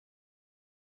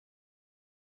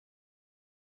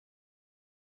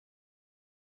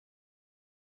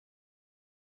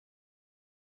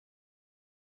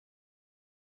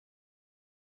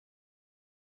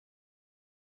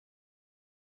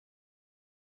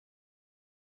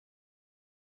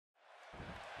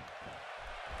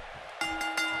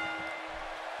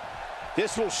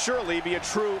This will surely be a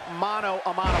true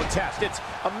mano-a-mano test. It's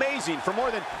amazing. For more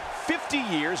than 50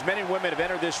 years, men and women have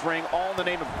entered this ring all in the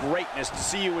name of greatness to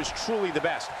see who is truly the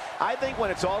best. I think when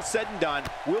it's all said and done,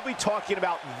 we'll be talking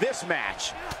about this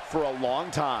match for a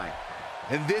long time.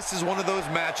 And this is one of those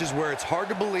matches where it's hard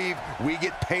to believe we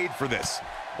get paid for this.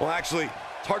 Well, actually,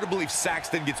 it's hard to believe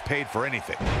Saxton gets paid for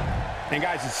anything. And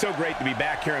guys, it's so great to be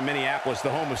back here in Minneapolis, the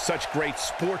home of such great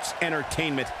sports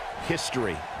entertainment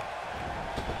history.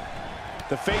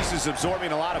 The face is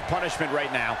absorbing a lot of punishment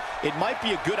right now. It might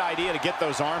be a good idea to get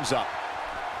those arms up.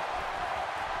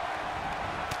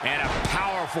 And a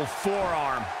powerful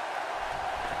forearm.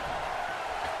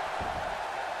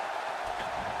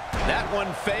 That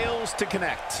one fails to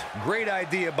connect. Great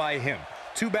idea by him.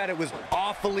 Too bad it was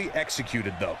awfully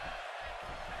executed, though.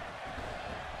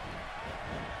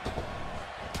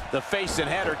 The face and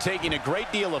head are taking a great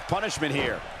deal of punishment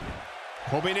here.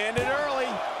 Hoping to end it early.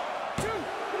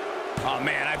 Oh,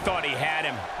 man, I thought he had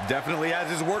him. Definitely has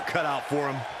his work cut out for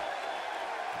him.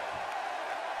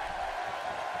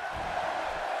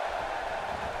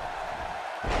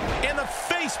 And the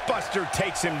face buster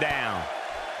takes him down.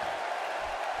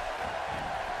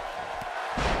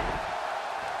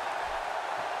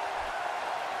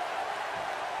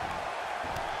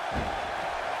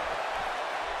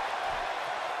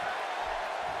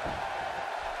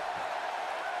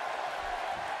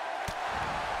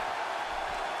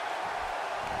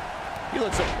 He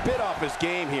looks a bit off his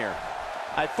game here.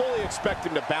 I fully expect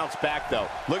him to bounce back, though.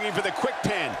 Looking for the quick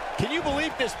pin. Can you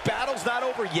believe this battle's not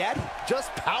over yet? Just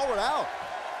power it out.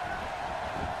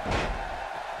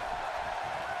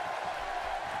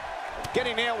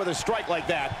 Getting nailed with a strike like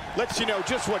that lets you know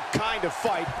just what kind of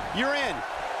fight you're in.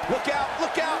 Look out,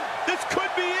 look out. This could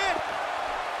be it.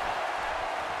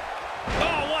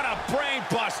 Oh, what a brain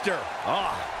buster.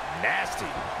 Oh, nasty.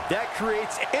 That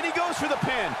creates, and he goes for the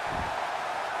pin.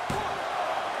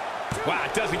 Wow,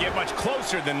 it doesn't get much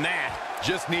closer than that.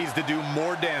 Just needs to do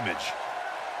more damage.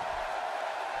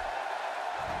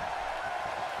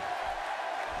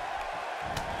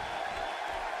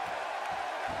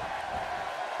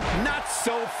 Not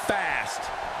so fast.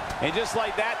 And just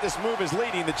like that, this move is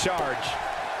leading the charge.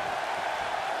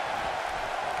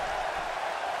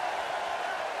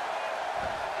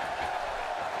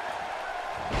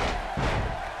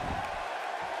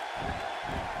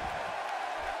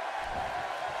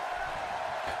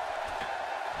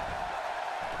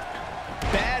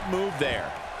 Bad move there.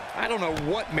 I don't know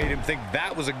what made him think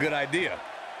that was a good idea.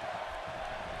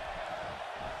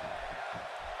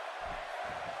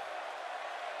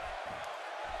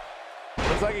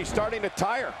 Looks like he's starting to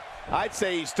tire. I'd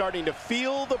say he's starting to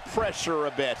feel the pressure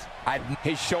a bit.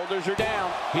 His shoulders are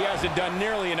down. He hasn't done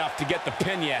nearly enough to get the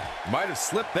pin yet. Might have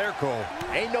slipped there, Cole.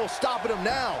 Ain't no stopping him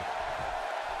now.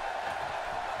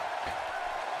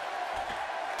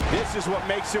 This is what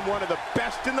makes him one of the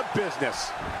best in the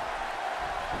business.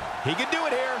 He can do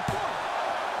it here.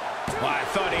 Well, I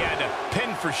thought he had to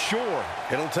pin for sure.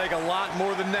 It'll take a lot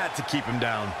more than that to keep him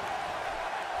down.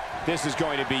 This is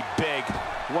going to be big,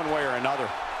 one way or another.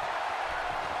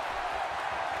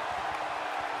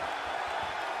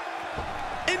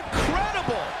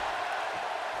 Incredible!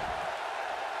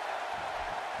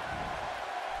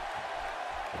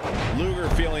 Liger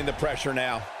feeling the pressure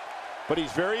now. But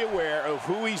he's very aware of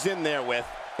who he's in there with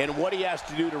and what he has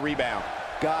to do to rebound.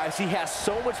 Guys, he has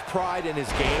so much pride in his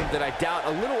game that I doubt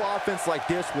a little offense like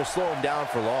this will slow him down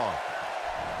for long.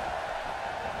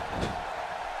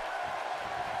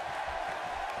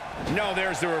 No,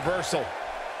 there's the reversal.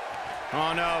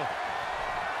 Oh, no.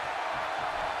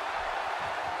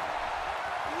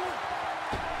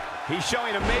 He's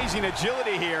showing amazing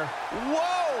agility here.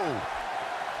 Whoa!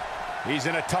 He's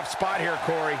in a tough spot here,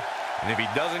 Corey. And if he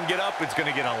doesn't get up, it's going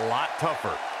to get a lot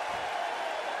tougher.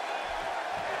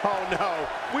 Oh,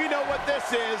 no. We know what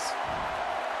this is.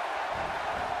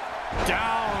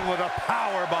 Down with a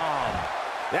power bomb.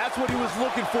 That's what he was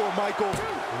looking for, Michael.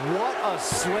 What a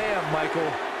slam,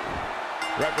 Michael.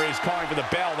 Referee's calling for the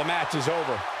bell. The match is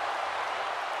over.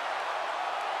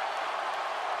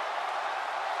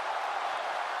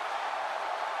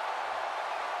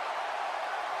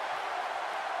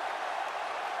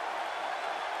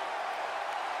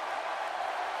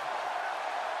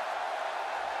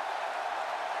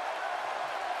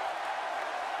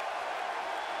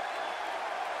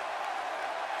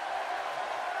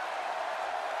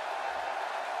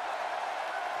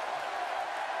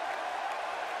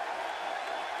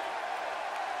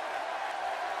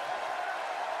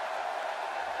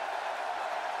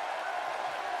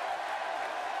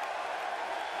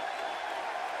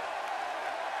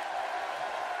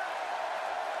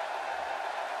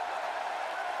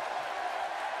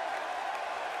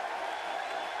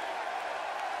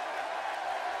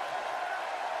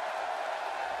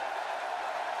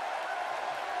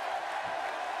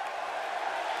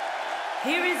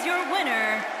 Here is your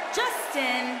winner,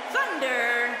 Jushin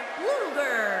 "Thunder"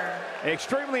 Liger.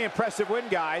 Extremely impressive win,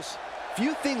 guys.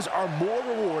 Few things are more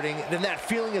rewarding than that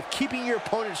feeling of keeping your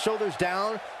opponent's shoulders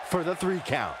down for the 3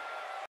 count.